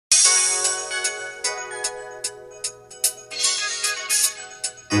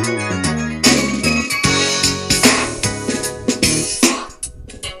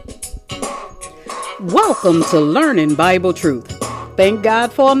Welcome to Learning Bible Truth. Thank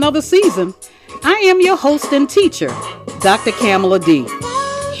God for another season. I am your host and teacher, Dr. Kamala D.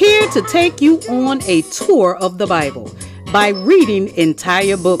 Here to take you on a tour of the Bible by reading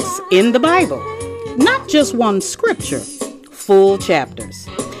entire books in the Bible. Not just one scripture, full chapters.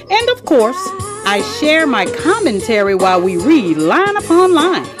 And of course, I share my commentary while we read line upon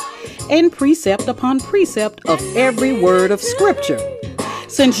line and precept upon precept of every word of scripture.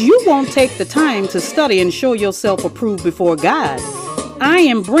 Since you won't take the time to study and show yourself approved before God, I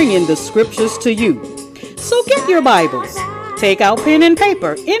am bringing the scriptures to you. So get your Bibles, take out pen and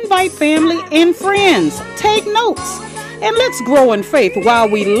paper, invite family and friends, take notes, and let's grow in faith while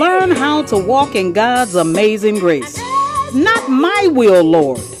we learn how to walk in God's amazing grace. Not my will,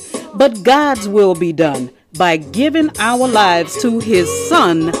 Lord, but God's will be done by giving our lives to His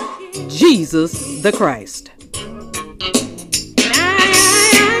Son, Jesus the Christ.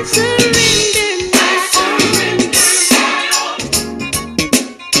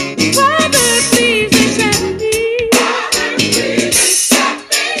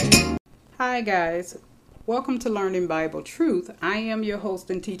 Hi guys, welcome to Learning Bible Truth. I am your host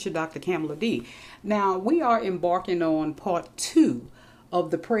and teacher, Dr. Kamala D. Now we are embarking on part 2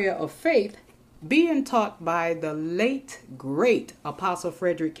 of the prayer of faith, being taught by the late great Apostle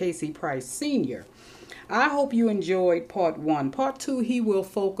Frederick Casey Price Sr. I hope you enjoyed part 1. Part 2, he will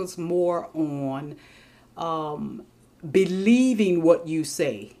focus more on believing what you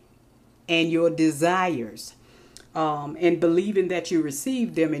say and your desires. And believing that you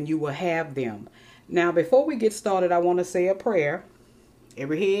receive them and you will have them. Now, before we get started, I want to say a prayer.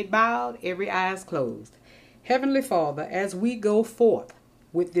 Every head bowed, every eyes closed. Heavenly Father, as we go forth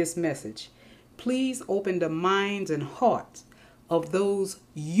with this message, please open the minds and hearts of those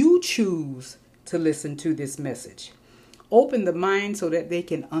you choose to listen to this message. Open the mind so that they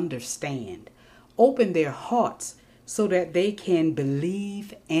can understand. Open their hearts so that they can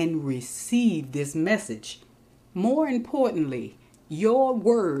believe and receive this message. More importantly, your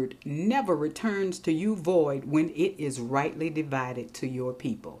word never returns to you void when it is rightly divided to your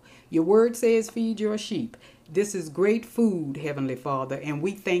people. Your word says, feed your sheep. This is great food, Heavenly Father, and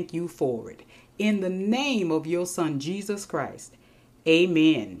we thank you for it. In the name of your Son, Jesus Christ.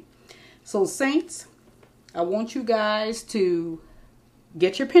 Amen. So, saints, I want you guys to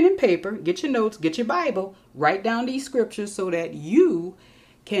get your pen and paper, get your notes, get your Bible, write down these scriptures so that you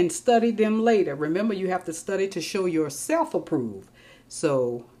can study them later. Remember, you have to study to show yourself approved.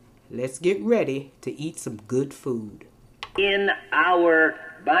 So let's get ready to eat some good food. In our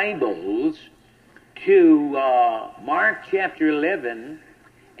Bibles to Mark chapter 11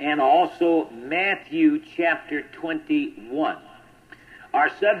 and also Matthew chapter 21. Our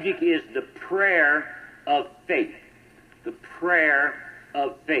subject is the prayer of faith. The prayer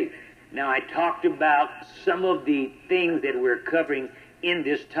of faith. Now, I talked about some of the things that we're covering in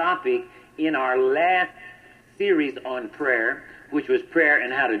this topic in our last series on prayer, which was prayer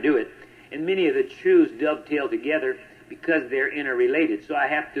and how to do it. And many of the truths dovetail together because they're interrelated. So I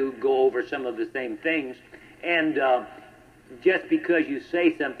have to go over some of the same things. And just because you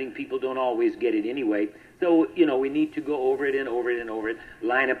say something, people don't always get it anyway. So, we need to go over it and over it and over it,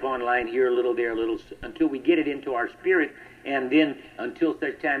 line upon line, here a little, there a little, until we get it into our spirit. And then until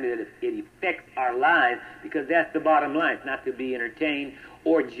such time that it affects our lives, because that's the bottom line. It's not to be entertained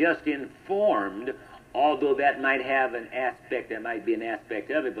or just informed, although that might have an aspect, that might be an aspect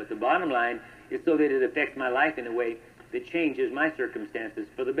of it. But the bottom line is so that it affects my life in a way that changes my circumstances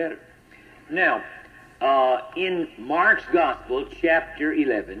for the better. Now, in Mark's Gospel, chapter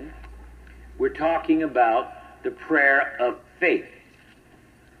 11, we're talking about the prayer of faith.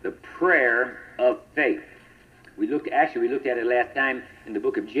 The prayer of faith. We looked at it last time in the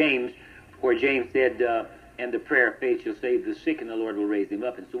book of James, where James said, and the prayer of faith shall save the sick, and the Lord will raise them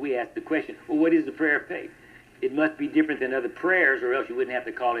up. And so we asked the question, well, what is the prayer of faith? It must be different than other prayers, or else you wouldn't have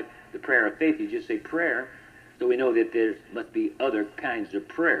to call it the prayer of faith. You just say prayer. So we know that there must be other kinds of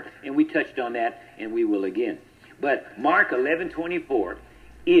prayer. And we touched on that, and we will again. But Mark 11:24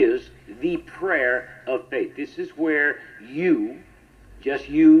 is the prayer of faith. This is where just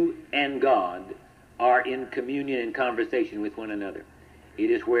you and God, are in communion and conversation with one another.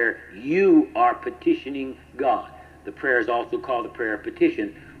 It is where you are petitioning God. The prayer is also called the prayer of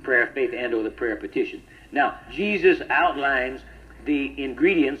petition, prayer of faith, and or the prayer of petition. Now, Jesus outlines the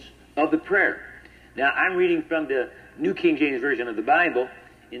ingredients of the prayer. Now, I'm reading from the New King James Version of the Bible.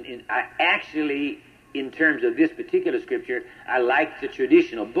 I actually, in terms of this particular scripture, I like the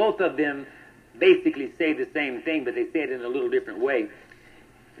traditional. Both of them basically say the same thing, but they say it in a little different way.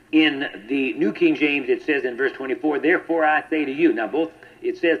 In the New King James, it says in verse 24, therefore I say to you. Now,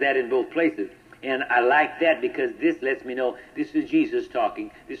 it says that in both places. And I like that because this lets me know this is Jesus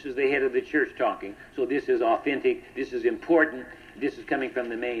talking. This is the head of the church talking. So this is authentic. This is important. This is coming from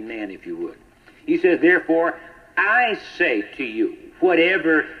the main man, if you would. He says, therefore I say to you,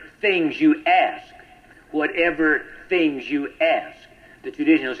 whatever things you ask, whatever things you ask. The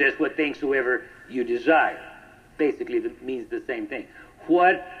traditional says, what things soever you desire. Basically, it means the same thing.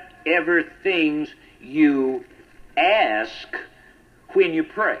 Whatever things you ask when you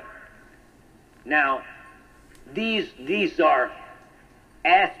pray. Now, these are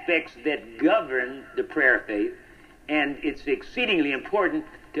aspects that govern the prayer of faith, and it's exceedingly important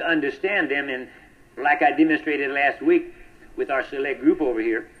to understand them. And like I demonstrated last week with our select group over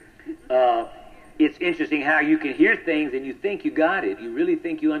here, it's interesting how you can hear things and you think you got it, you really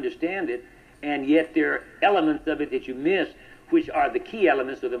think you understand it, and yet there are elements of it that you miss, which are the key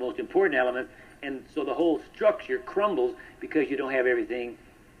elements or the most important elements, and so the whole structure crumbles because you don't have everything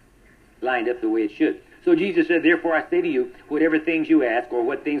lined up the way it should. So Jesus said, therefore I say to you, whatever things you ask, or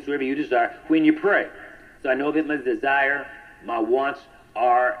what things soever you desire, when you pray. So I know that my desire, my wants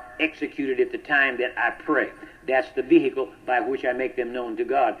are executed at the time that I pray. That's the vehicle by which I make them known to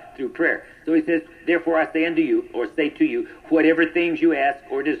God through prayer. So he says, therefore I say unto you, or say to you, whatever things you ask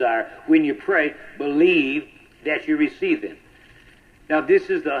or desire, when you pray, believe that you receive them. Now this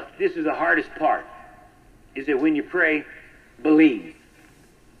is the hardest part, is that when you pray, believe.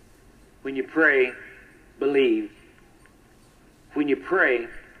 When you pray, believe. When you pray,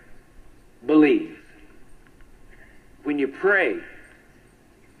 believe. When you pray,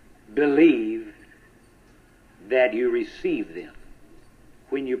 believe that you receive them.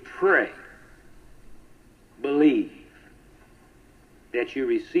 When you pray, believe that you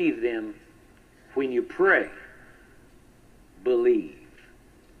receive them. When you pray, believe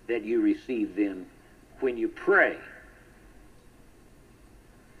that you receive them. When you pray,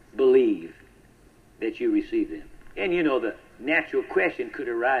 believe that you receive them. And you know, the natural question could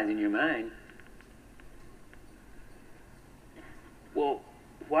arise in your mind, well,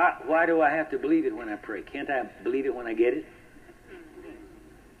 why do I have to believe it when I pray? Can't I believe it when I get it?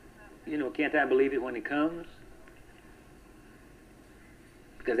 You know, can't I believe it when it comes?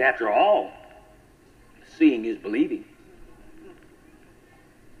 Because after all, seeing is believing.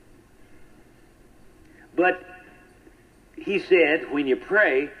 But he said, when you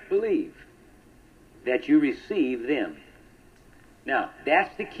pray, believe that you receive them. Now,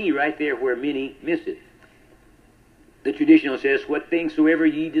 that's the key right there where many miss it. The traditional says, what things soever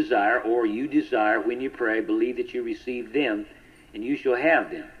ye desire, or you desire when you pray, believe that you receive them, and you shall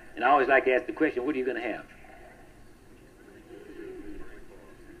have them. And I always like to ask the question, what are you going to have?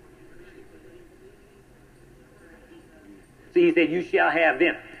 See, he said, you shall have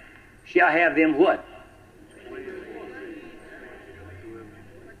them. Shall have them what?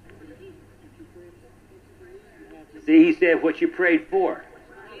 See, he said, what you prayed for.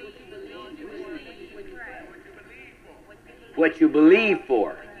 What you believe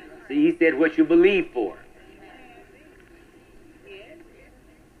for. See, he said, what you believe for.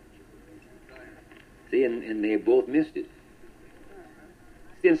 See, and they both missed it.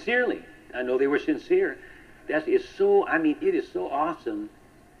 Sincerely. I know they were sincere. It is so awesome.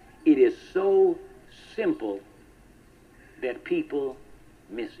 It is so simple that people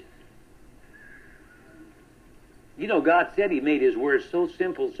miss it. You know, God said he made his word so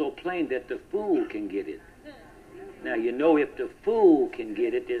simple, so plain that the fool can get it. Now, you know, if the fool can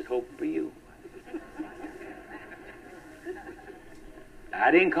get it, there's hope for you. I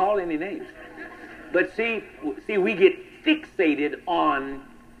didn't call any names. But see, we get fixated on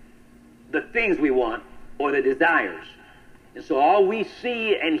the things we want or the desires. And so all we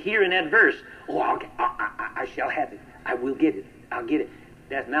see and hear in that verse, I shall have it. I will get it. I'll get it.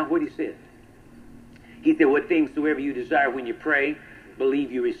 That's not what he said. He said, what things soever you desire when you pray,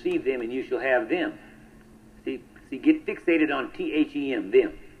 believe you receive them and you shall have them. See, get fixated on T-H-E-M,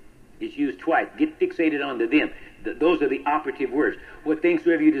 them. It's used twice. Get fixated on the them. Those are the operative words. What things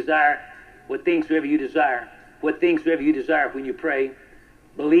soever you desire, what things soever you desire, what things soever you desire when you pray,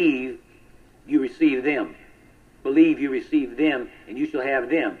 believe you receive them. Believe you receive them and you shall have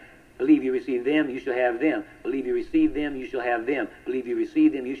them. Believe you receive them, you shall have them. Believe you receive them, you shall have them. Believe you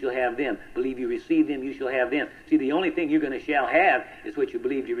receive them, you shall have them. Believe you receive them, you shall have them. See, the only thing you're going to shall have is what you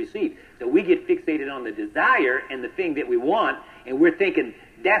believe you receive. So we get fixated on the desire and the thing that we want, and we're thinking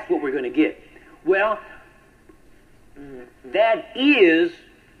that's what we're going to get. Well, that is,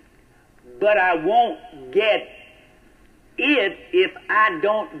 but I won't get it if I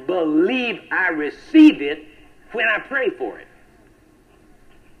don't believe I receive it when I pray for it.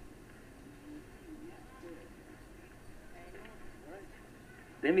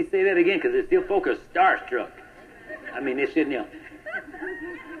 Let me say that again, because there's still folk are starstruck. I mean, they're sitting there.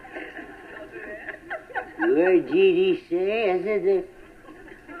 Lord Jesus says,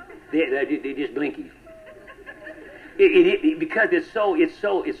 they're just blinking. Because it's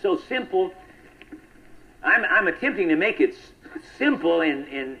so simple. I'm attempting to make it simple,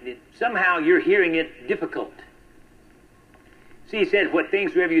 and somehow you're hearing it difficult. See, he said, what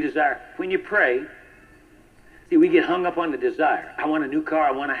things soever you desire. When you pray, see, we get hung up on the desire. I want a new car,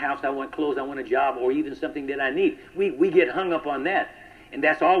 I want a house, I want clothes, I want a job, or even something that I need. We get hung up on that. And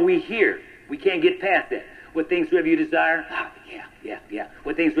that's all we hear. We can't get past that. What things soever you desire, yeah.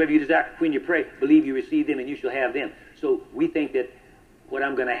 What things soever you desire, when you pray, believe you receive them and you shall have them. So we think that what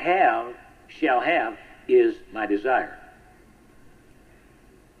I'm going to have, shall have, is my desire.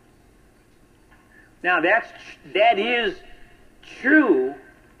 Now that is true,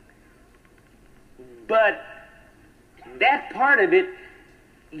 but that part of it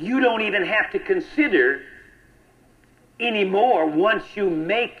you don't even have to consider anymore once you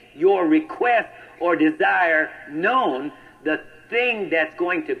make your request or desire known. The thing that's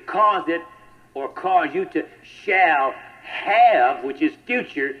going to cause it or cause you to shall have, which is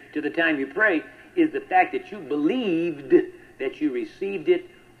future to the time you pray, is the fact that you believed that you received it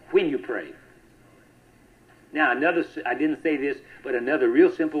when you prayed. Now, I didn't say this, but another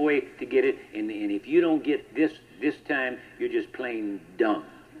real simple way to get it, and if you don't get this time, you're just plain dumb.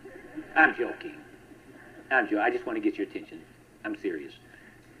 I'm joking. I just want to get your attention. I'm serious.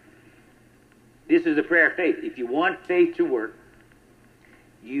 This is a prayer of faith. If you want faith to work,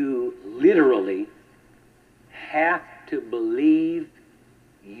 you literally have to believe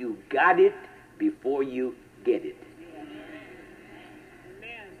you got it before you get it.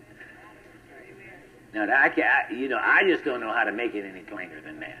 Now, I just don't know how to make it any plainer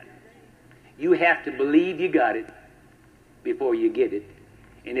than that. You have to believe you got it before you get it.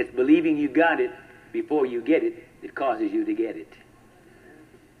 And it's believing you got it before you get it that causes you to get it.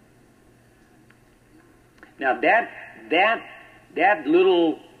 Now, that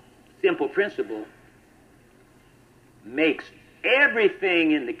little simple principle makes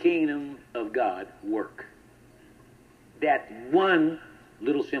everything in the kingdom of God work. That one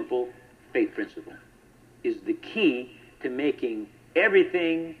little simple faith principle is the key to making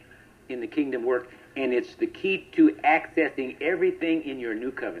everything in the kingdom work, and it's the key to accessing everything in your new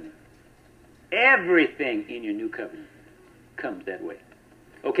covenant. Everything in your new covenant comes that way.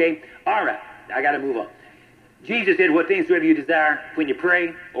 Okay? All right. I got to move on. Jesus said, what things soever you desire when you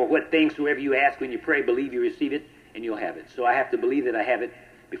pray, or what things soever you ask when you pray, believe you receive it, and you'll have it. So I have to believe that I have it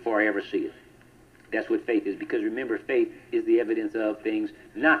before I ever see it. That's what faith is, because remember, faith is the evidence of things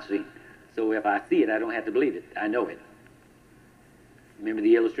not seen. So if I see it, I don't have to believe it. I know it. Remember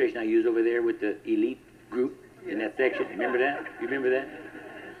the illustration I used over there with the elite group in that section? Remember that? You remember that?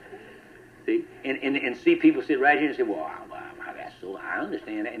 See? And see people sit right here and say, well, that's so, I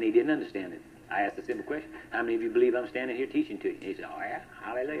understand that. And they didn't understand it. I asked a simple question. How many of you believe I'm standing here teaching to you? And he said, oh, yeah,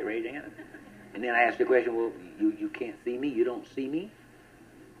 hallelujah, raise your hand. And then I asked the question, well, you can't see me? You don't see me?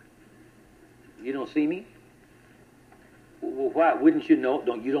 You don't see me? Well, why wouldn't you know?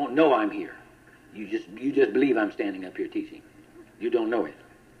 You don't know I'm here. You just believe I'm standing up here teaching. You don't know it.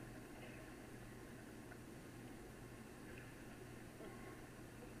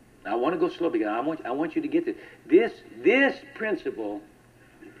 Now, I want to go slow because I want you to get this. This principle.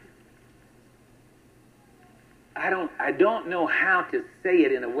 I don't know how to say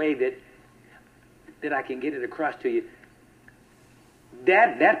it in a way that I can get it across to you.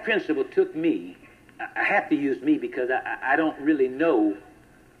 That principle took me. I have to use me because I don't really know.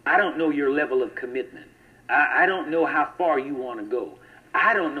 I don't know your level of commitment. I don't know how far you want to go.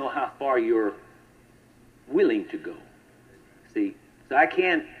 I don't know how far you're willing to go. See? So I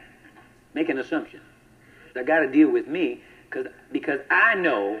can't make an assumption. So I got to deal with me because I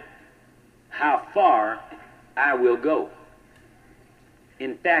know how far I will go.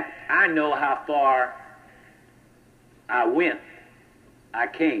 In fact, I know how far I went. I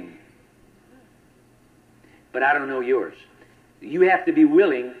came. But I don't know yours. You have to be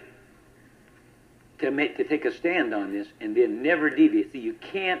willing to take a stand on this and then never deviate. See, you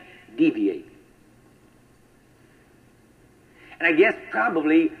can't deviate. And I guess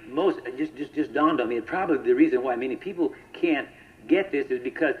probably just dawned on me, probably the reason why many people can't get this is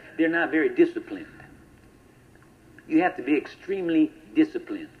because they're not very disciplined. You have to be extremely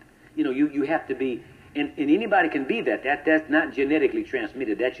disciplined. You know, you have to be, and anybody can be that. That's not genetically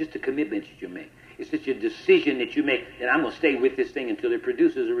transmitted. That's just a commitment that you make. It's just a decision that you make that I'm going to stay with this thing until it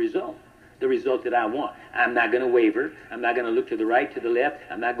produces a result, the result that I want. I'm not going to waver. I'm not going to look to the right, to the left.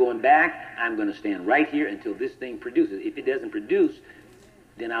 I'm not going back. I'm going to stand right here until this thing produces. If it doesn't produce,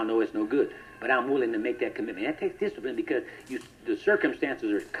 then I'll know it's no good. But I'm willing to make that commitment. That takes discipline because the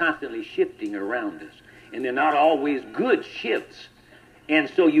circumstances are constantly shifting around us. And they're not always good shifts. And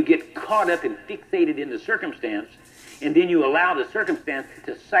so you get caught up and fixated in the circumstance, and then you allow the circumstance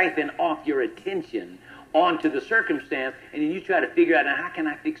to siphon off your attention onto the circumstance, and then you try to figure out, now, how can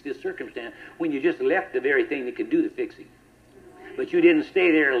I fix this circumstance, when you just left the very thing that could do the fixing. But you didn't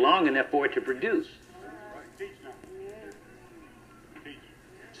stay there long enough for it to produce.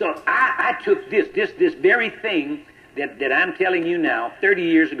 So I took this very thing that I'm telling you now, 30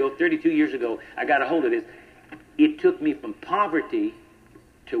 years ago, 32 years ago, I got a hold of this. It took me from poverty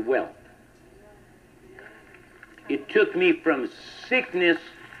to wealth. It took me from sickness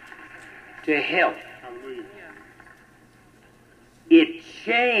to health. It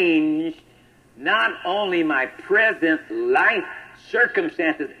changed not only my present life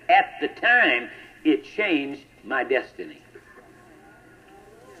circumstances at the time, it changed my destiny.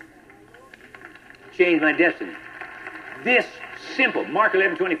 Changed my destiny. This simple, Mark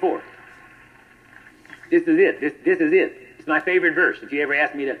 11:24. This is it. This is it. It's my favorite verse. If you ever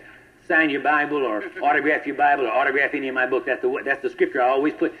ask me to sign your Bible or autograph your Bible or autograph any of my books, that's the scripture I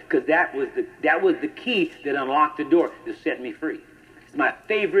always put, because that was the key that unlocked the door to set me free. It's my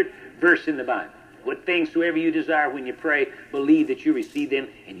favorite verse in the Bible. What things soever you desire when you pray, believe that you receive them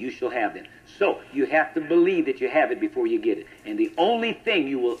and you shall have them. So you have to believe that you have it before you get it. And the only thing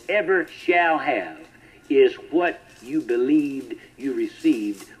you will ever shall have is what you believed you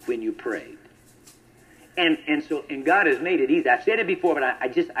received when you prayed. And God has made it easy. I've said it before, but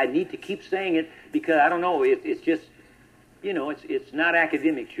I need to keep saying it, because I don't know, it's just, it's not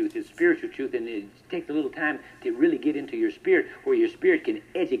academic truth, it's spiritual truth, and it takes a little time to really get into your spirit, where your spirit can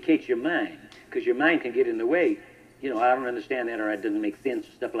educate your mind, because your mind can get in the way. I don't understand that, or it doesn't make sense,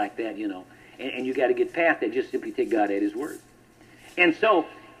 stuff like that, and you got to get past that. Just simply take God at His word. And so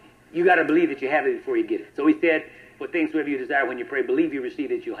you got to believe that you have it before you get it. So He said, what things soever you desire when you pray, believe you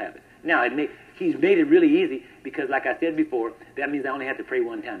receive it, you'll have it. Now, He's made it really easy, because like I said before, that means I only have to pray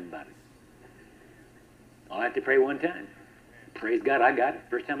one time about it. I'll have to pray one time. Praise God, I got it.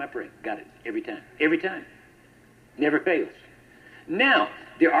 First time I pray, got it. Every time. Every time. Never fails. Now,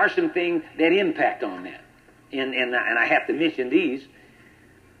 there are some things that impact on that. And I have to mention these.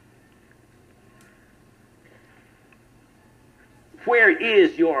 Where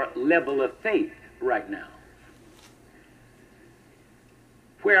is your level of faith right now?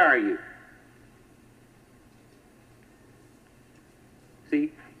 Where are you?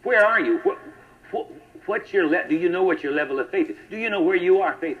 See, where are you? What's your do you know what your level of faith is? Do you know where you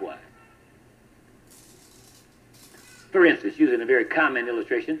are faith-wise? For instance, using a very common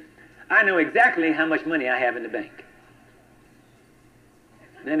illustration, I know exactly how much money I have in the bank.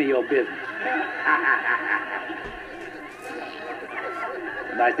 None of your business.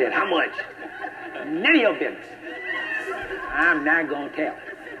 Somebody said, how much? None of your business. I'm not going to tell.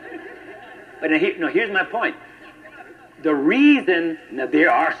 But now, here's my point. The reason, now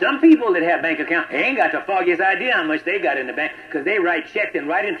there are some people that have bank accounts, they ain't got the foggiest idea how much they got in the bank, because they write checks and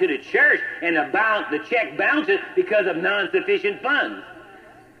write into the church, and the check bounces because of non-sufficient funds.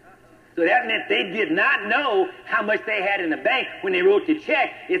 So that meant they did not know how much they had in the bank when they wrote the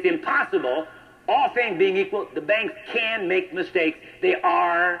check. It's impossible. All things being equal, the banks can make mistakes. They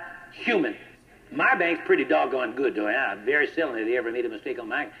are human. My bank's pretty doggone good, though. Very seldom have they ever made a mistake on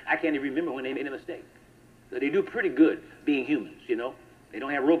mine. I can't even remember when they made a mistake. So they do pretty good being humans, They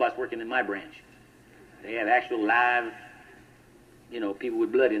don't have robots working in my branch. They have actual live, people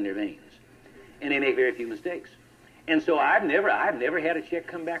with blood in their veins. And they make very few mistakes. And so I've never had a check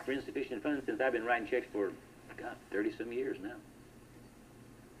come back for insufficient funds since I've been writing checks for, 30-some years now.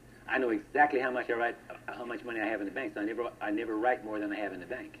 I know exactly how much money I have in the bank, so I never write more than I have in the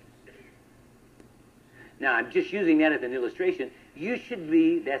bank. Now, I'm just using that as an illustration. You should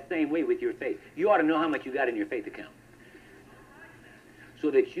be that same way with your faith. You ought to know how much you got in your faith account, so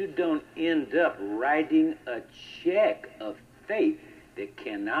that you don't end up writing a check of faith that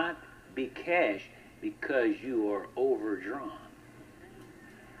cannot be cashed because you are overdrawn.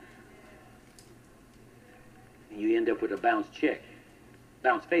 And you end up with a bounce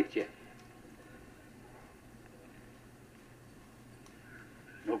faith check.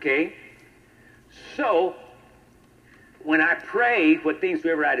 Okay? So, when I pray what things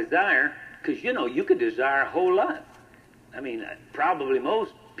soever I desire, because you could desire a whole lot. I mean, probably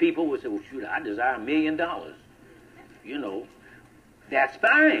most people would say, well, shoot, I desire $1 million. That's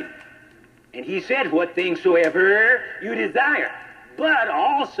fine. And He said, what things soever you desire. But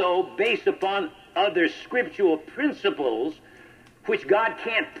also based upon other scriptural principles, which God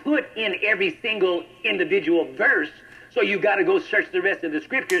can't put in every single individual verse. So you've got to go search the rest of the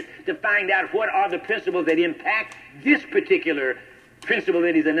scriptures to find out what are the principles that impact this particular principle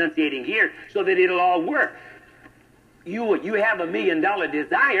that he's enunciating here so that it'll all work. You have $1 million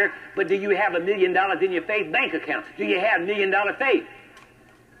desire, but do you have $1 million in your faith bank account? Do you have $1 million faith?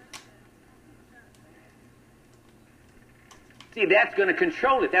 See, that's going to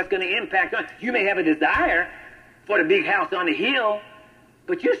control it. That's going to impact on it. You may have a desire for the big house on the hill,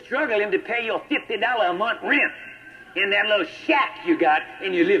 but you're struggling to pay your $50 a month rent in that little shack you got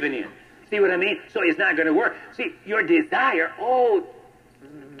and you're living in. See what I mean? So it's not going to work. See, your desire,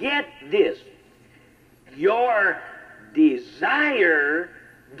 get this. Your desire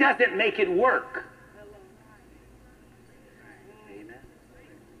doesn't make it work. Amen.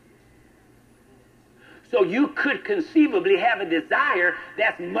 So you could conceivably have a desire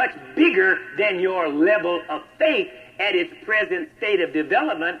that's much bigger than your level of faith at its present state of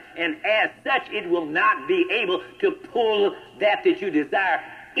development, and as such it will not be able to pull that you desire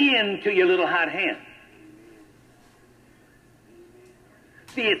into your little hot hand.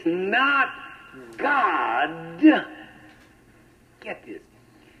 See, it's not God. Get this.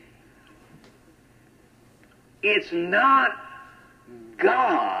 It's not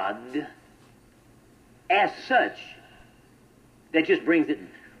God as such that just brings it and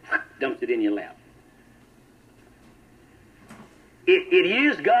dumps it in your lap. It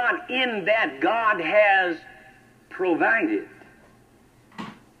is God in that God has provided,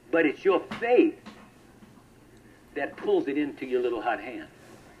 but it's your faith that pulls it into your little hot hand.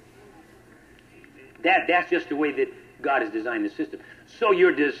 That's just the way that God has designed the system. So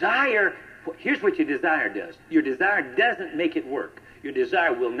your desire, here's what your desire does. Your desire doesn't make it work. Your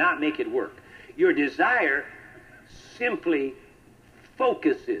desire will not make it work. Your desire simply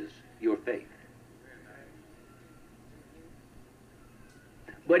focuses your faith.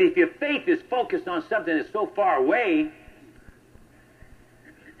 But if your faith is focused on something that's so far away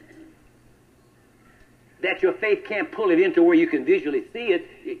that your faith can't pull it into where you can visually see it,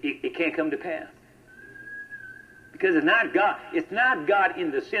 it can't come to pass. Because it's not God. It's not God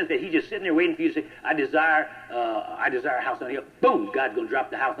in the sense that he's just sitting there waiting for you to say, I desire a house on the hill. Boom, God's going to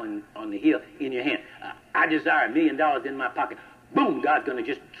drop the house on the hill in your hand. I desire $1 million in my pocket. Boom, God's going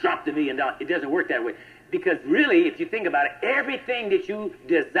to just drop the $1 million. It doesn't work that way. Because really, if you think about it, everything that you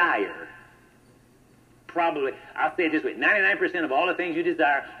desire, probably, I'll say it this way, 99% of all the things you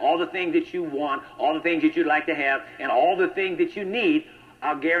desire, all the things that you want, all the things that you'd like to have, and all the things that you need,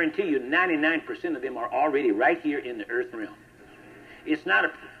 I'll guarantee you 99% of them are already right here in the earth realm. It's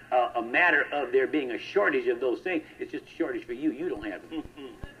not a matter of there being a shortage of those things. It's just a shortage for you. You don't have them.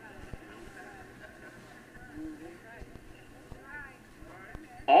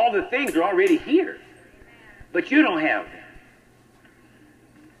 All the things are already here, but you don't have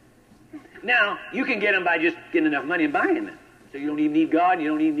them. Now, you can get them by just getting enough money and buying them. So you don't even need God, and you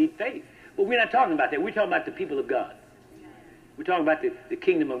don't even need faith. But we're not talking about that. We're talking about the people of God. We're talking about the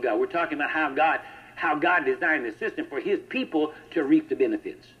kingdom of God. We're talking about how God designed the system for his people to reap the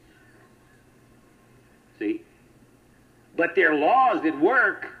benefits. See? But there are laws that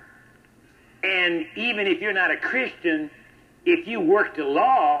work, and even if you're not a Christian, if you work the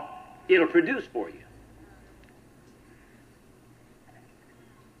law, it'll produce for you.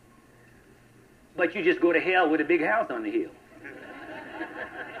 But you just go to hell with a big house on the hill.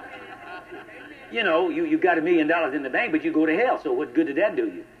 You know, you've got $1 million in the bank, but you go to hell, so what good did that do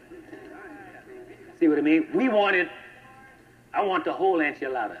you? See what I mean? I want the whole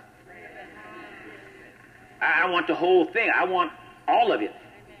enchilada. I want the whole thing. I want all of it.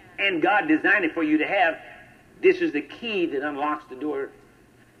 And God designed it for you to have. This is the key that unlocks the door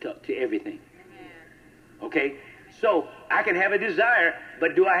to everything. Okay? So, I can have a desire,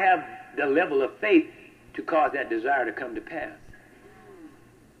 but do I have the level of faith to cause that desire to come to pass?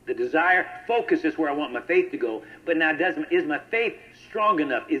 The desire focuses where I want my faith to go, but now is my faith strong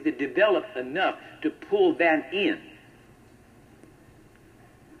enough? Is it developed enough to pull that in?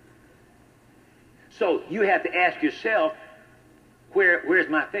 So you have to ask yourself, where's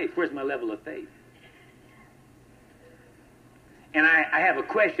my faith? Where's my level of faith? And I have a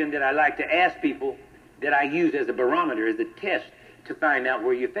question that I like to ask people that I use as a barometer, as a test to find out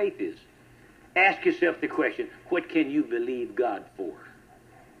where your faith is. Ask yourself the question, what can you believe God for?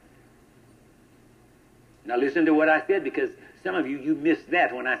 Now listen to what I said, because some of you missed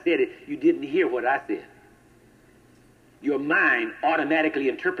that when I said it. You didn't hear what I said. Your mind automatically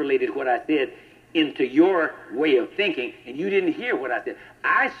interpolated what I said into your way of thinking, and you didn't hear what I said.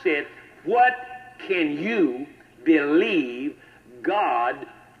 I said, what can you believe God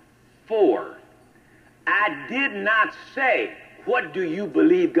for? I did not say, what do you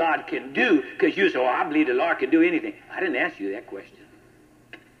believe God can do? Because you say, oh, I believe the Lord can do anything. I didn't ask you that question.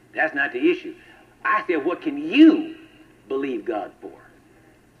 That's not the issue. I said, what can you believe God for?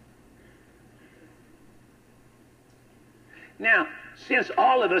 Now, since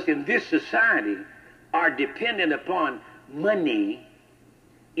all of us in this society are dependent upon money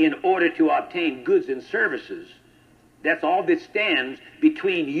in order to obtain goods and services, that's all that stands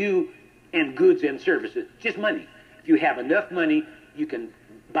between you and goods and services, just money. If you have enough money, you can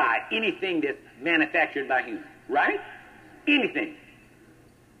buy anything that's manufactured by humans, right? Anything.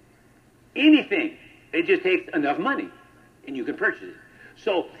 Anything. It just takes enough money, and you can purchase it.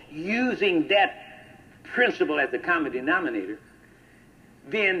 So, using that principle as the common denominator,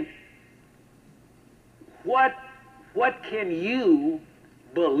 then what can you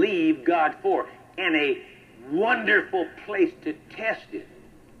believe God for? And a wonderful place to test it.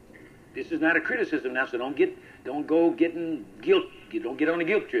 This is not a criticism now, so don't get on a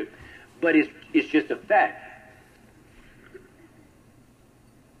guilt trip. But it's just a fact.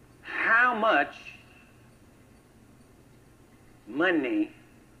 How much money,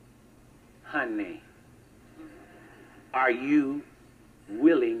 honey, are you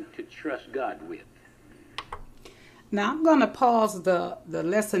willing to trust God with? Now, I'm going to pause the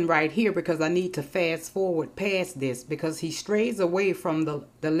lesson right here because I need to fast forward past this because he strays away from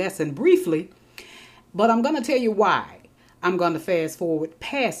the lesson briefly. But I'm going to tell you why I'm going to fast forward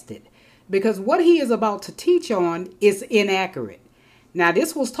past it. Because what he is about to teach on is inaccurate. Now,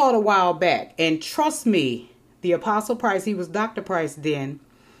 this was taught a while back. And trust me, the Apostle Price, he was Dr. Price then,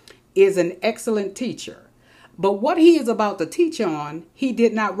 is an excellent teacher. But what he is about to teach on, he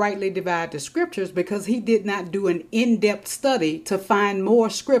did not rightly divide the scriptures because he did not do an in-depth study to find more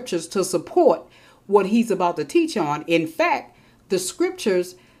scriptures to support what he's about to teach on. In fact, the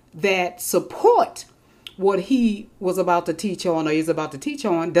scriptures that support what he was about to teach on or is about to teach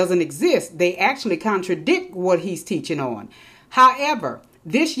on doesn't exist. They actually contradict what he's teaching on. However,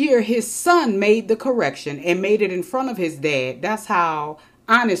 this year his son made the correction and made it in front of his dad. That's how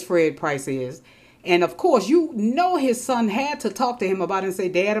honest Fred Price is. And of course, you know his son had to talk to him about it and say,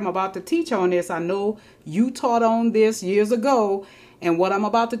 Dad, I'm about to teach on this. I know you taught on this years ago, and what I'm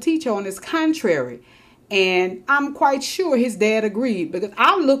about to teach on is contrary. And I'm quite sure his dad agreed because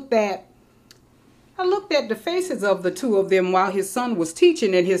I looked at the faces of the two of them while his son was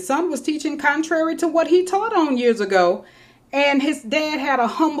teaching, and his son was teaching contrary to what he taught on years ago. And his dad had a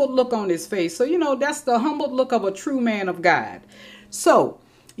humbled look on his face. So, that's the humbled look of a true man of God. So,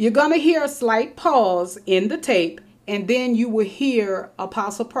 you're going to hear a slight pause in the tape, and then you will hear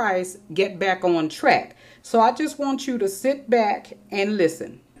Apostle Price get back on track. So I just want you to sit back and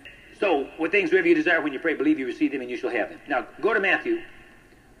listen. So, what things soever you desire when you pray, believe you receive them, and you shall have them. Now, go to Matthew,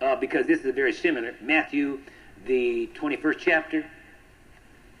 because this is very similar. Matthew, the 21st chapter,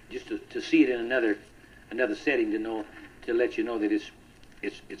 just to see it in another setting, to let you know that it's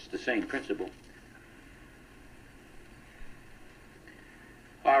the same principle.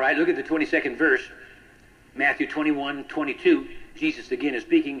 All right, look at the 22nd verse, Matthew 21:22. Jesus again is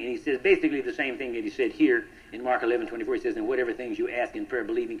speaking, and he says basically the same thing that he said here in Mark 11:24. He says, and whatever things you ask in prayer,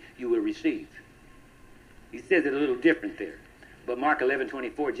 believing, you will receive. He says it a little different there. But Mark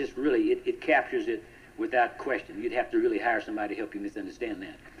 11:24 just really, it captures it without question. You'd have to really hire somebody to help you misunderstand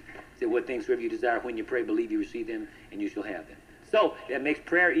that. He said, what things soever you desire when you pray, believe you receive them, and you shall have them. So that makes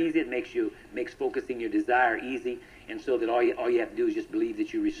prayer easy. It makes focusing your desire easy. And so that all you have to do is just believe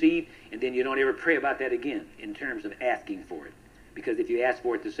that you receive, and then you don't ever pray about that again in terms of asking for it. Because if you ask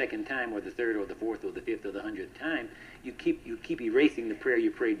for it the second time, or the third, or the fourth, or the fifth, or the 100th time, you keep erasing the prayer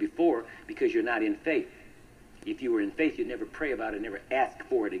you prayed before because you're not in faith. If you were in faith, you'd never pray about it, never ask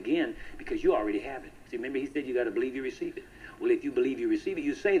for it again because you already have it. See, remember he said you got to believe you receive it. Well, if you believe you receive it,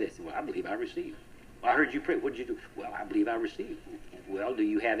 you say this. Well, I believe I receive. Well, I heard you pray. What did you do? Well, I believe I receive. Well, do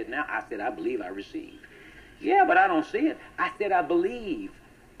you have it now? I said I believe I receive. Yeah, but I don't see it. I said I believe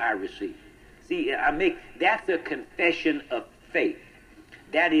I receive. See, that's a confession of faith.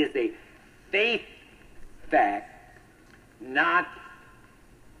 That is a faith fact, not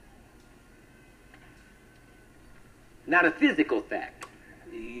a physical fact.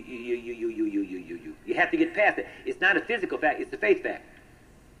 You have to get past it. It's not a physical fact, it's a faith fact.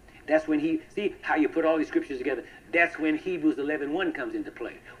 That's when see how you put all these scriptures together. That's when Hebrews 11:1 comes into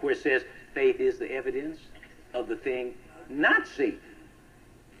play, where it says faith is the evidence of the thing not seen.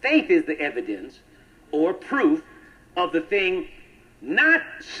 Faith is the evidence or proof of the thing not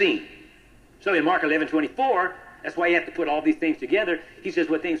seen. So in Mark 11:24, that's why you have to put all these things together. He says,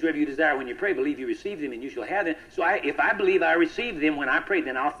 what things soever you desire when you pray, believe you receive them, and you shall have them. So if I believe I receive them when I pray,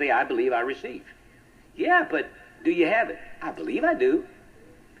 then I'll say I believe I receive. Yeah, but Do you have it? I believe I do.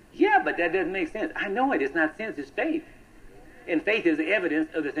 Yeah, but that doesn't make sense. I know it. It's not sense. It's faith. And faith is the evidence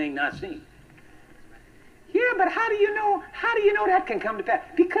of the thing not seen. Yeah, but how do you know? How do you know that can come to pass?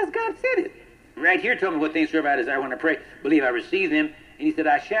 Because God said it. Right here, told me what things serve out as I want to pray. Believe I receive them. And he said,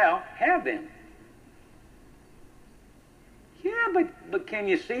 I shall have them. Yeah, but can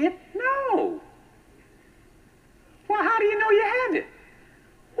you see it? No. Well, how do you know you have it?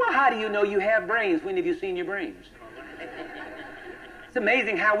 Well, how do you know you have brains? When have you seen your brains? It's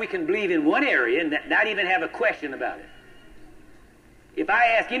amazing how we can believe in one area and not even have a question about it. If I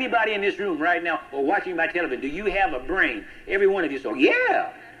ask anybody in this room right now or watching by television, do you have a brain? Every one of you say,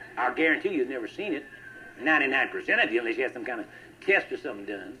 yeah. I'll guarantee you've never seen it. 99% of you, unless you have some kind of test or something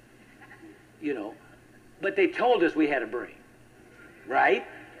done. You know. But they told us we had a brain. Right?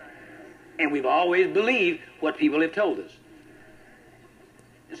 And we've always believed what people have told us.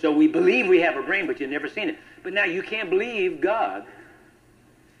 So we believe we have a brain, but you've never seen it. But now you can't believe God,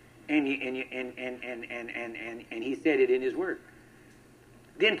 and He said it in His Word.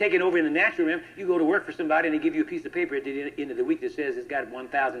 Then take it over in the natural realm. You go to work for somebody, and they give you a piece of paper at the end of the week that says it's got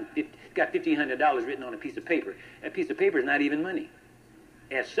 $1,500 written on a piece of paper. That piece of paper is not even money.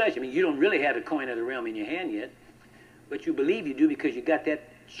 As such, I mean, you don't really have the coin of the realm in your hand yet, but you believe you do because you got that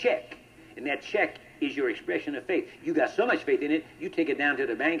check, and that check is your expression of faith. You got so much faith in it, you take it down to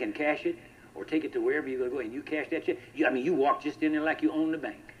the bank and cash it, or take it to wherever you're going to go, and you cash that check. You walk just in there like you own the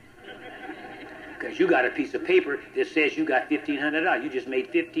bank. Because you got a piece of paper that says you got $1,500. You just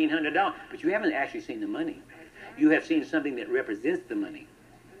made $1,500, but you haven't actually seen the money. You have seen something that represents the money.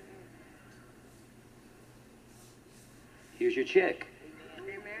 Here's your check.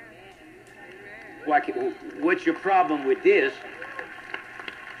 What's your problem with this?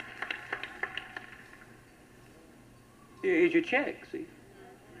 Here's your check, see?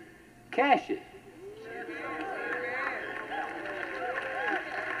 Cash it.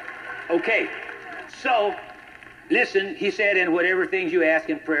 Okay, so, listen, he said, and whatever things you ask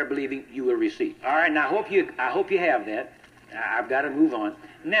in prayer, believing, you will receive. All right, now I hope you have that. I've got to move on.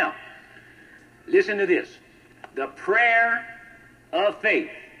 Now, listen to this. The prayer of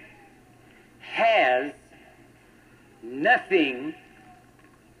faith has nothing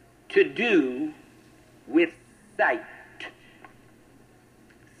to do with sight.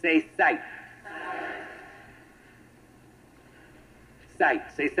 Say sight. Sight.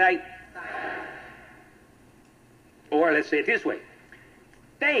 Say sight. Or let's say it this way.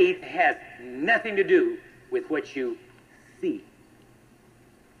 Faith has nothing to do with what you see.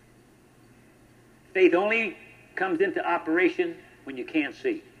 Faith only comes into operation when you can't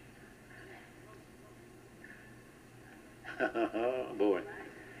see. Oh, boy.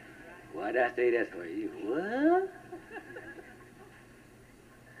 Why'd I say that for you? What?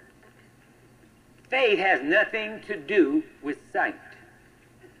 Faith has nothing to do with sight.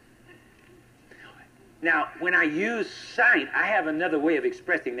 Now, when I use sight, I have another way of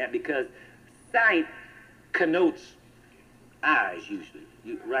expressing that because sight connotes eyes usually.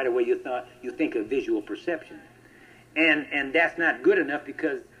 Right away you think of visual perception. And that's not good enough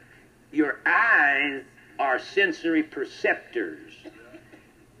because your eyes are sensory perceptors.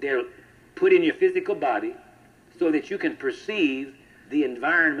 They're put in your physical body so that you can perceive the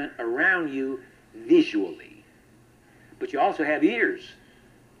environment around you visually. But you also have ears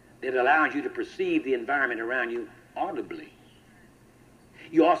that allows you to perceive the environment around you audibly.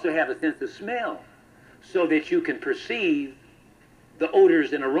 You also have a sense of smell so that you can perceive the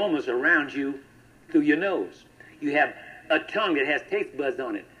odors and aromas around you through your nose. You have a tongue that has taste buds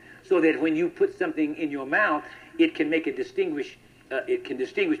on it so that when you put something in your mouth, it can make distinguish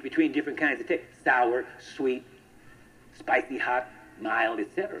between different kinds of taste: sour, sweet, spicy, hot, mild,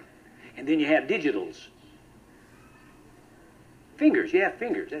 etc. And then you have digitals. Fingers, you have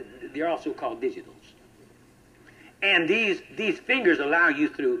fingers. They're also called digitals. And these fingers allow you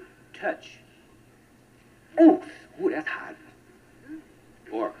through touch. Ooh, that's hot.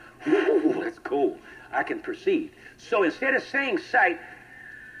 Or, ooh, that's cold. I can perceive. So instead of saying sight,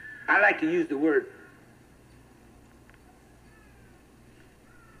 I like to use the word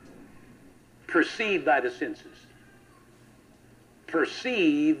perceived by the senses.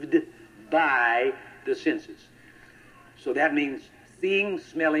 Perceived by the senses. So that means seeing,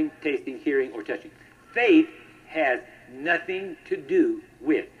 smelling, tasting, hearing, or touching. Faith has nothing to do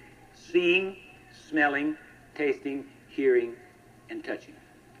with seeing, smelling, tasting, hearing, and touching.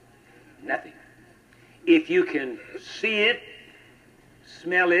 Nothing. If you can see it,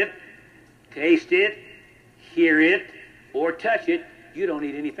 smell it, taste it, hear it, or touch it, you don't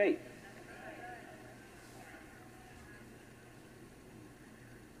need any faith.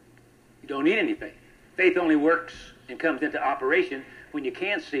 You don't need any faith. Faith only works and comes into operation when you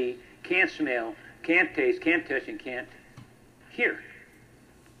can't see, can't smell, can't taste, can't touch, and can't hear.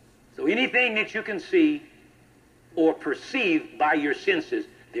 So anything that you can see or perceive by your senses,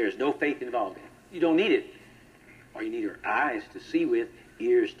 there's no faith involved in it. You don't need it. Or you need your eyes to see with,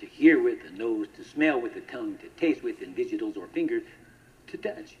 ears to hear with, a nose to smell with, a tongue to taste with, and digitals or fingers to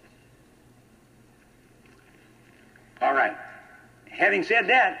touch. All right. Having said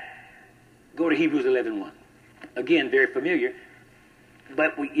that, go to Hebrews 11:1. Again, very familiar,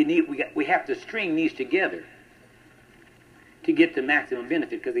 but we have to string these together to get the maximum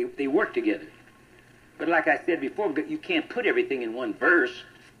benefit because they work together. But like I said before, you can't put everything in one verse.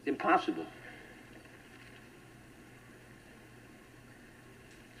 It's impossible.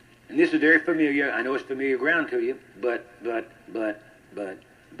 And this is very familiar. I know it's familiar ground to you, but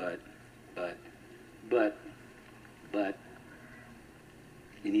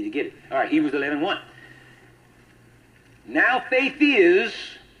you need to get it. All right, Hebrews 11:1. Now faith is,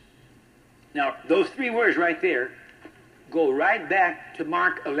 now those three words right there go right back to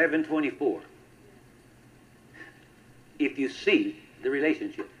Mark 11:24. If you see the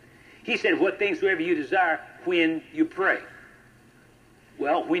relationship. He said, what things soever you desire when you pray.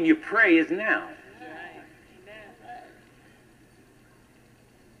 Well, when you pray is now.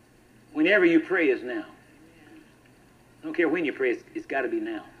 Whenever you pray is now. I don't care when you pray, it's got to be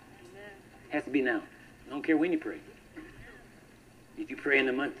now. It has to be now. I don't care when you pray. If you pray in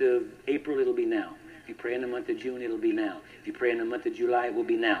the month of April, it'll be now. If you pray in the month of June, it'll be now. If you pray in the month of July, it will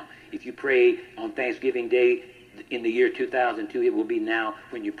be now. If you pray on Thanksgiving Day in the year 2002, it will be now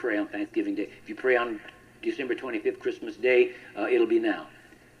when you pray on Thanksgiving Day. If you pray on December 25th, Christmas Day, it'll be now.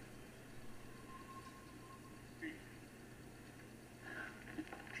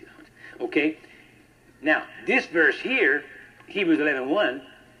 Okay? Now, this verse here, Hebrews 11:1,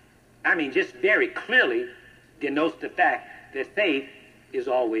 I mean, just very clearly denotes the fact that faith is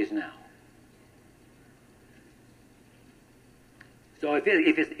always now. So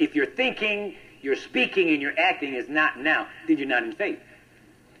if you're thinking, your speaking, and your acting is not now, then you're not in faith.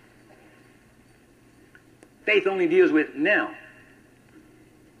 Faith only deals with now.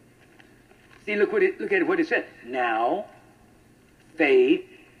 See, look at what it said. Now, faith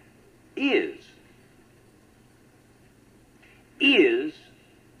is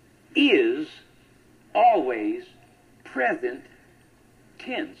always present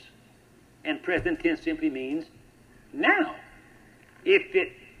tense. And present tense simply means now. If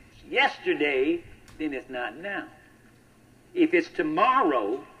it's yesterday, then it's not now. If it's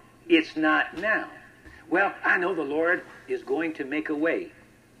tomorrow, it's not now. Well, I know the Lord is going to make a way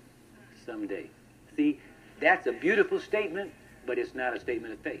someday. See, that's a beautiful statement, but it's not a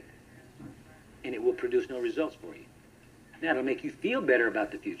statement of faith. And it will produce no results for you. Now, it'll make you feel better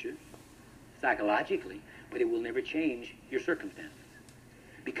about the future, psychologically, but it will never change your circumstances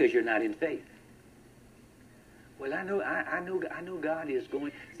because you're not in faith. Well, I know God is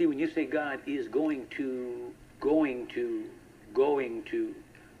going. See, when you say God is going to,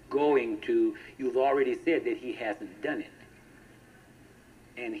 you've already said that he hasn't done it.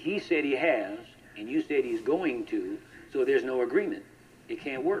 And he said he has, and you said he's going to, so there's no agreement. It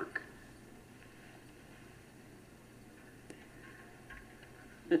can't work.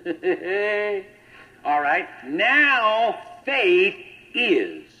 All right. Now faith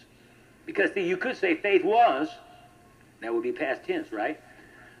is. Because, see, you could say faith was. That would be past tense, right?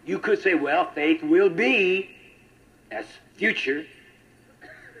 You could say, well, faith will be. That's future.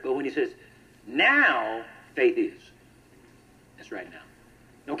 But when he says, now faith is. That's right now.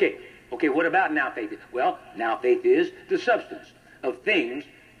 Okay, what about now faith is? Well, now faith is the substance of things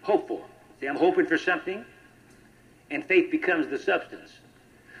hoped for. See, I'm hoping for something, and faith becomes the substance.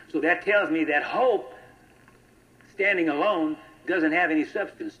 So that tells me that hope, standing alone, doesn't have any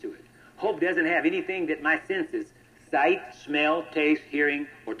substance to it. Hope doesn't have anything that my senses, sight, smell, taste, hearing,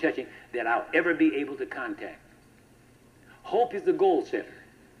 or touching, that I'll ever be able to contact. Hope is the goal setter.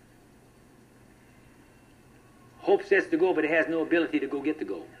 Hope sets the goal, but it has no ability to go get the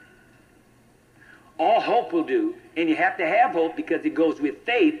goal. All hope will do, and you have to have hope because it goes with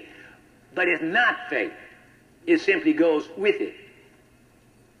faith, but it's not faith. It simply goes with it.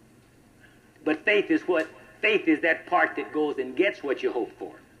 But faith is what? Faith is that part that goes and gets what you hope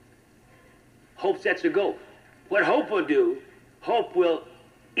for. Hope sets a goal. What hope will do, hope will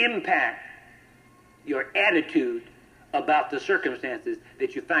impact your attitude about the circumstances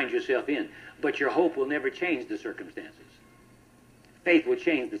that you find yourself in. But your hope will never change the circumstances. Faith will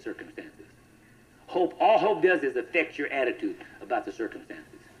change the circumstances. Hope, all hope does is affect your attitude about the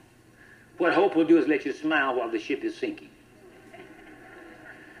circumstances. What hope will do is let you smile while the ship is sinking.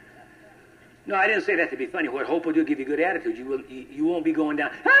 No, I didn't say that to be funny. What hope will do, give you good attitude. You won't be going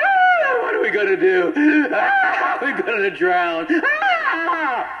down, ah, what are we going to do? Ah, we're going to drown.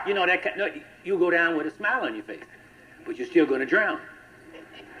 Ah! You know, no, you go down with a smile on your face, but you're still going to drown.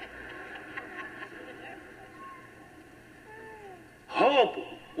 Hope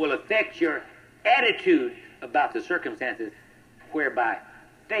will affect your attitude about the circumstances, whereby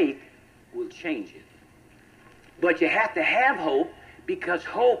faith will change it. But you have to have hope, because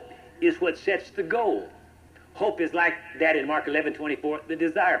hope is what sets the goal. Hope is like that in Mark 11:24, the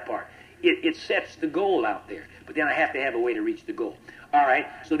desire part. It sets the goal out there. But then I have to have a way to reach the goal. All right,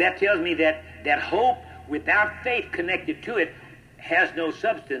 so that tells me that hope without faith connected to it has no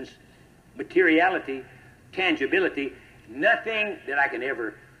substance, materiality, tangibility, nothing that I can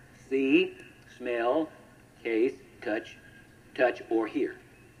ever see, smell, taste, touch, or hear.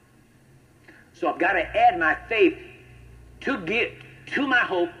 So I've got to add my faith to get to my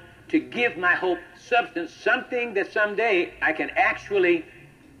hope, to give my hope substance, something that someday I can actually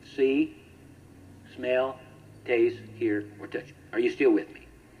see, smell, taste, hear, or touch. Are you still with me?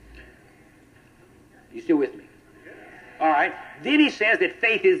 You still with me? All right. Then he says that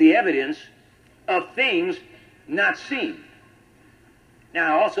faith is the evidence of things not seen.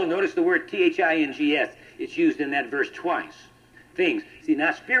 Now, also notice the word things. It's used in that verse twice. Things. See,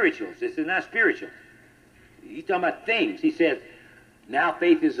 not spirituals. This is not spiritual. He's talking about things. He says, now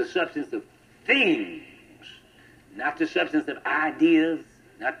faith is the substance of things, not the substance of ideas,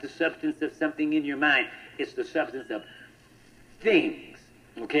 not the substance of something in your mind. It's the substance of things.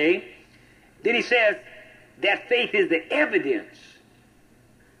 Okay? Then he says that faith is the evidence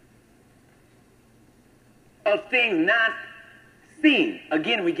of things not seen.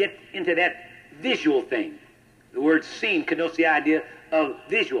 Again, we get into that visual thing. The word seen connotes the idea of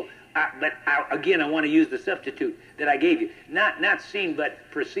visual. Again, I want to use the substitute that I gave you. Not seen, but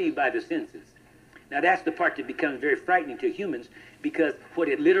perceived by the senses. Now, that's the part that becomes very frightening to humans, because what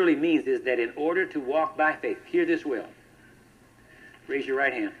it literally means is that in order to walk by faith, hear this well. Raise your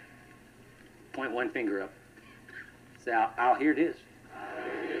right hand. Point one finger up. Say, I'll hear this.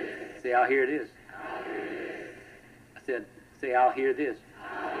 Say, I'll hear this. I said, say, I'll hear this.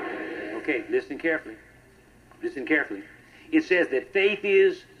 Okay, listen carefully. Listen carefully. It says that faith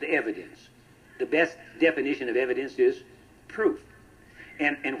is the evidence. The best definition of evidence is proof.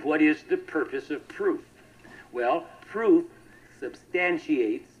 And what is the purpose of proof? Well, proof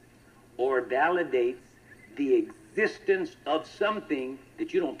substantiates or validates the existence of something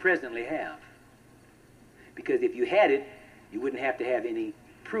that you don't presently have. Because if you had it, you wouldn't have to have any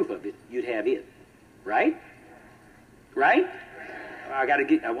proof of it. You'd have it. Right? Right?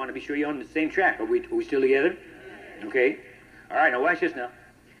 I want to be sure you're on the same track. Are we still together? Okay. All right, now watch this now.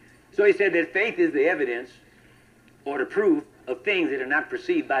 So he said that faith is the evidence or the proof of things that are not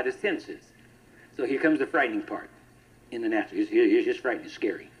perceived by the senses. So here comes the frightening part in the natural. Here's just frightening,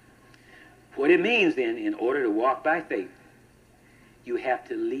 scary. What it means then, in order to walk by faith, you have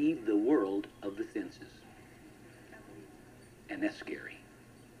to leave the world of the senses. And that's scary.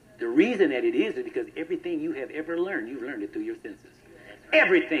 The reason that it is because everything you have ever learned, you've learned it through your senses.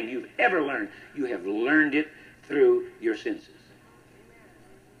 Everything you've ever learned, you have learned it through your senses.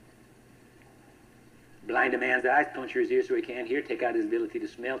 Blind a man's eyes, puncture his ears so he can't hear, take out his ability to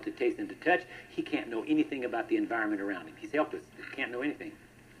smell, to taste, and to touch. He can't know anything about the environment around him. He's helpless. He can't know anything.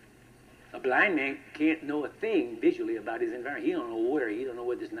 A blind man can't know a thing visually about his environment. He don't know where. He don't know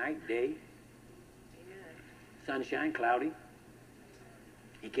whether it's night, day, sunshine, cloudy.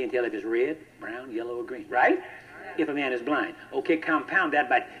 He can't tell if it's red, brown, yellow, or green. Right? If a man is blind. Okay, compound that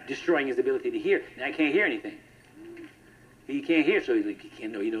by destroying his ability to hear. Now he can't hear anything. He can't hear, so he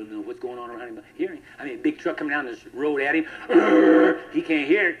can't know. He don't know what's going on around him. But hearing. I mean, a big truck coming down this road at him. He can't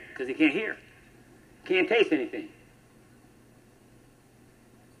hear because he can't hear. Can't taste anything.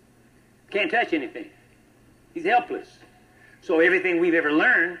 Can't touch anything. He's helpless. So everything we've ever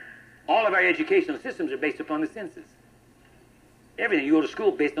learned, all of our educational systems are based upon the senses. Everything. You go to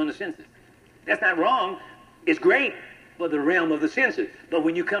school based on the senses. That's not wrong. It's great for the realm of the senses. But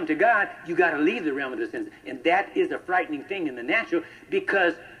when you come to God, you got to leave the realm of the senses. And that is a frightening thing in the natural,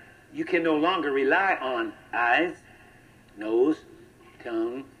 because you can no longer rely on eyes, nose,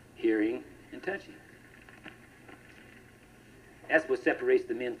 tongue, hearing, and touching. That's what separates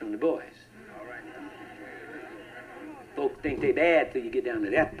the men from the boys. All right. Folks think they bad till you get down to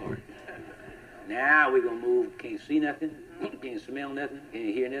that part. Now we're going to move. Can't see nothing. Can't smell nothing.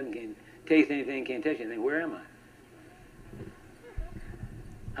 Can't hear nothing. Can't taste anything. Can't touch anything. Where am I?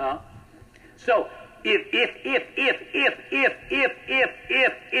 Huh? So if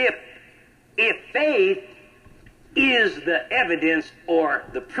faith is the evidence or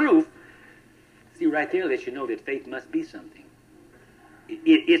the proof, See, right there lets you know that faith must be something.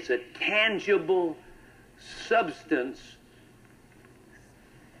 It's a tangible substance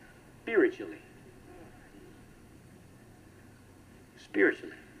spiritually.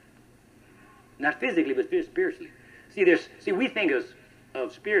 Spiritually. Not physically, but spiritually. See, we think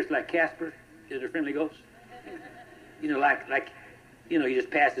of spirits like Casper, is a friendly ghost. You know, like he just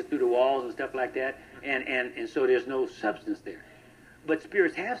passes through the walls and stuff like that, and so there's no substance there. But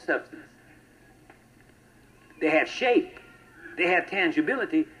spirits have substance. They have shape. They have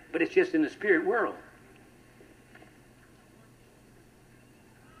tangibility, but it's just in the spirit world.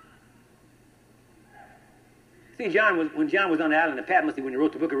 See, when John was on the island of Patmos, when he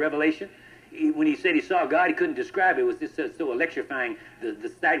wrote the book of Revelation, when he said he saw God, he couldn't describe it. It was just so electrifying.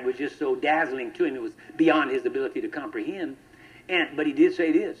 The sight was just so dazzling to him. It was beyond his ability to comprehend. But he did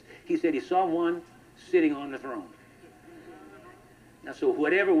say this. He said he saw one sitting on the throne. Now, so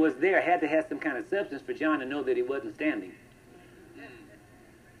whatever was there had to have some kind of substance for John to know that he wasn't standing.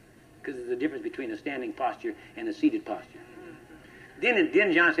 Because there's a difference between a standing posture and a seated posture. Then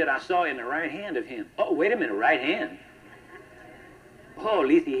John said, I saw in the right hand of him. Oh, wait a minute, right hand? Oh, at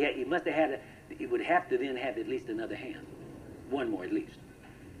least he must have had he would have to then have at least another hand. One more at least.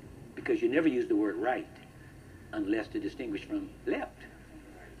 Because you never use the word right unless to distinguish from left.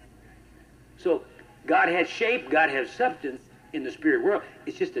 So God has shape, God has substance in the spirit world.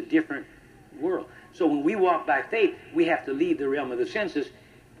 It's just a different world. So when we walk by faith, we have to leave the realm of the senses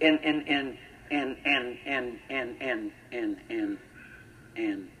and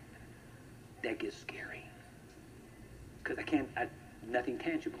that gets scary. Because nothing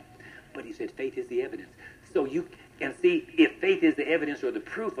tangible. But he said faith is the evidence. So you can see, if faith is the evidence or the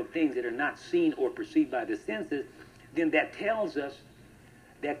proof of things that are not seen or perceived by the senses, then that tells us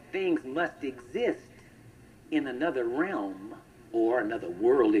that things must exist in another realm, or another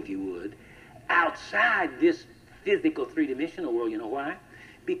world, if you would, outside this physical three-dimensional world. You know why?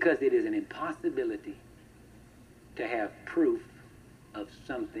 Because it is an impossibility to have proof of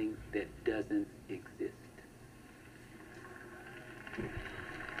something that doesn't exist.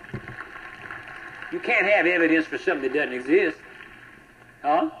 You can't have evidence for something that doesn't exist.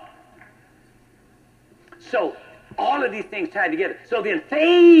 Huh? So, all of these things tied together. So then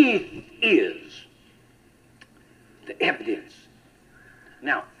faith is the evidence.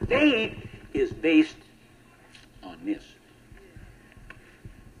 Now, faith is based on this.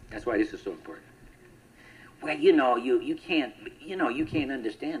 That's why this is so important. Well, you can't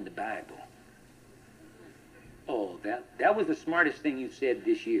understand the Bible. Oh, that was the smartest thing you said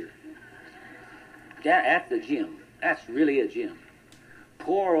this year. That's a gem. That's really a gem.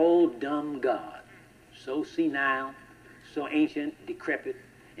 Poor old dumb God. So senile, so ancient, decrepit,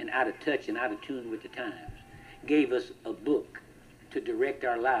 and out of touch and out of tune with the times. Gave us a book to direct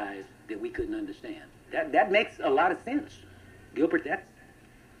our lives that we couldn't understand. That makes a lot of sense. Gilbert, that's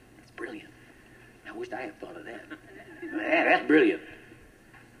brilliant. I wish I had thought of that. Man, that's brilliant.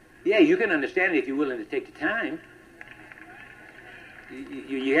 Yeah, you can understand it if you're willing to take the time.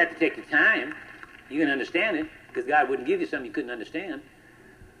 You have to take the time. You can understand it, because God wouldn't give you something you couldn't understand.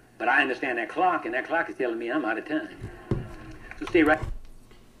 But I understand that clock, and that clock is telling me I'm out of time. So stay right.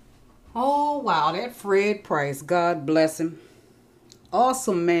 Oh, wow, that Fred Price, God bless him.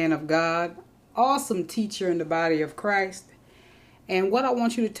 Awesome man of God. Awesome teacher in the body of Christ. And what I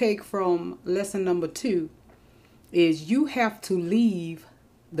want you to take from lesson number 2 is you have to leave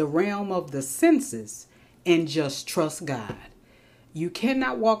the realm of the senses and just trust God. You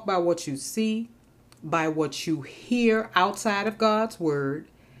cannot walk by what you see, by what you hear outside of God's word,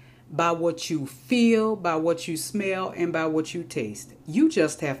 by what you feel, by what you smell, and by what you taste. You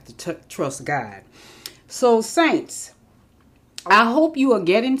just have to trust God. So, saints, I hope you are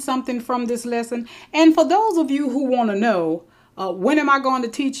getting something from this lesson. And for those of you who want to know, when am I going to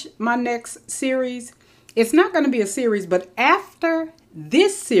teach my next series? It's not going to be a series, but after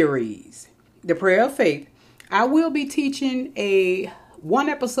this series, The Prayer of Faith, I will be teaching a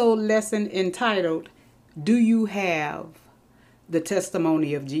 1-episode lesson entitled, Do You Have the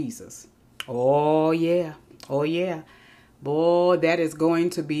Testimony of Jesus? Oh, yeah. Oh, yeah. Boy, that is going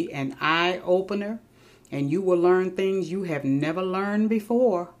to be an eye-opener, and you will learn things you have never learned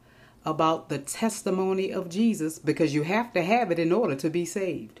before about the testimony of Jesus, because you have to have it in order to be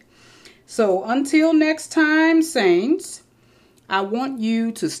saved. So until next time, saints, I want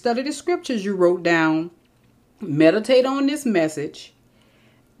you to study the scriptures you wrote down, meditate on this message.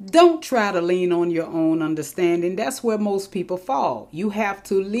 Don't try to lean on your own understanding. That's where most people fall. You have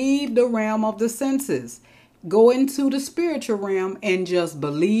to leave the realm of the senses, go into the spiritual realm, and just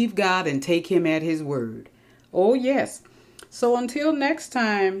believe God and take him at his word. Oh, yes. So until next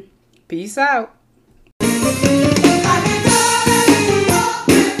time, peace out.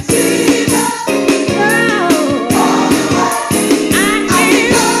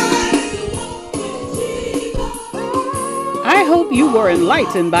 hope you were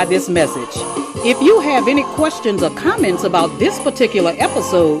enlightened by this message. If you have any questions or comments about this particular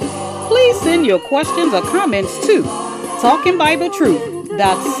episode, please send your questions or comments to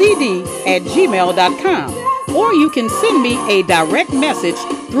talkingbibletruth.cd@gmail.com, or you can send me a direct message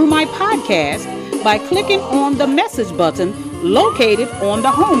through my podcast by clicking on the message button located on the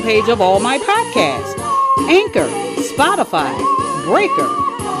homepage of all my podcasts: Anchor, Spotify, Breaker,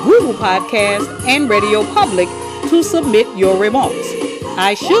 Google Podcast, and Radio Public, to submit your remarks.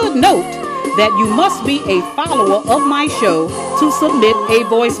 I should note that you must be a follower of my show to submit a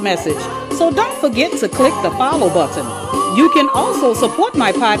voice message, so don't forget to click the follow button. You can also support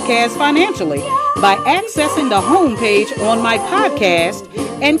my podcast financially by accessing the homepage on my podcast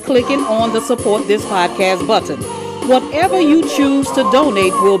and clicking on the Support This Podcast button. Whatever you choose to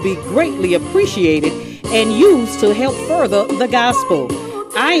donate will be greatly appreciated and used to help further the gospel.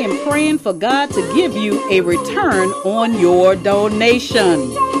 I am praying for God to give you a return on your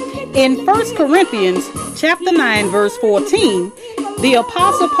donation. In 1 Corinthians chapter 9, verse 14, the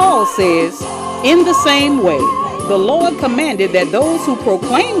Apostle Paul says, "In the same way, the Lord commanded that those who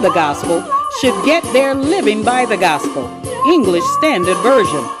proclaim the gospel should get their living by the gospel." English Standard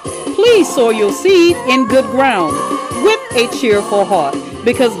Version. Please sow your seed in good ground with a cheerful heart,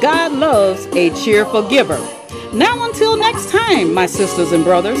 because God loves a cheerful giver. Now until next time, my sisters and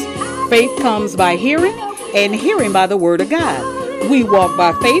brothers, faith comes by hearing, and hearing by the word of God. We walk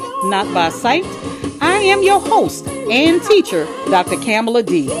by faith, not by sight. I am your host and teacher, Dr. Kamala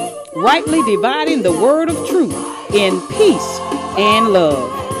D., rightly dividing the word of truth in peace and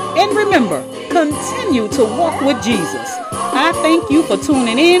love. And remember, continue to walk with Jesus. I thank you for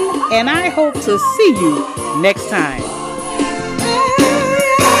tuning in, and I hope to see you next time.